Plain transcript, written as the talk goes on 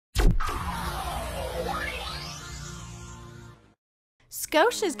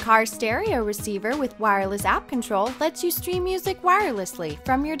Scosche's car stereo receiver with wireless app control lets you stream music wirelessly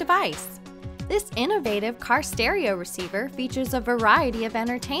from your device. This innovative car stereo receiver features a variety of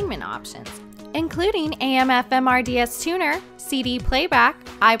entertainment options, including AM/FM RDS tuner, CD playback,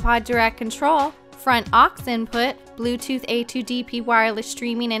 iPod direct control, front aux input, Bluetooth A2DP wireless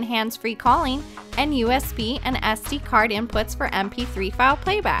streaming and hands-free calling, and USB and SD card inputs for MP3 file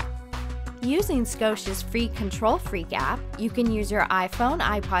playback. Using Scosche's free Control Freak app, you can use your iPhone,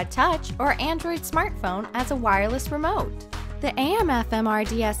 iPod Touch, or Android smartphone as a wireless remote. The AM/FM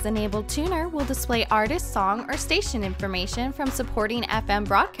RDS enabled tuner will display artist, song, or station information from supporting FM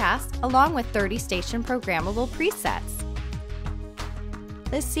broadcast along with 30 station programmable presets.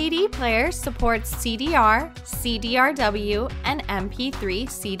 The CD player supports CDR, CDRW, and MP3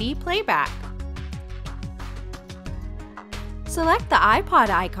 CD playback. Select the iPod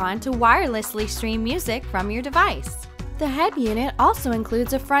icon to wirelessly stream music from your device. The head unit also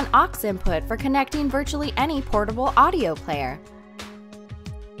includes a front aux input for connecting virtually any portable audio player.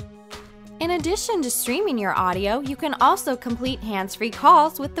 In addition to streaming your audio, you can also complete hands-free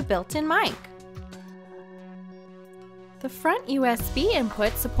calls with the built-in mic. The front USB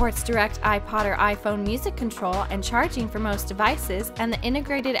input supports direct iPod or iPhone music control and charging for most devices, and the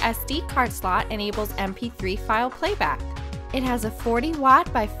integrated SD card slot enables MP3 file playback. It has a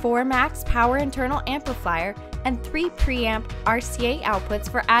 40-watt by 4 max power internal amplifier and 3 preamp RCA outputs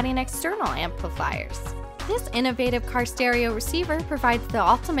for adding external amplifiers. This innovative car stereo receiver provides the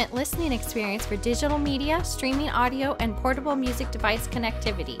ultimate listening experience for digital media, streaming audio, and portable music device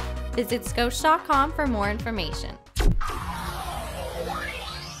connectivity. Visit Scosche.com for more information.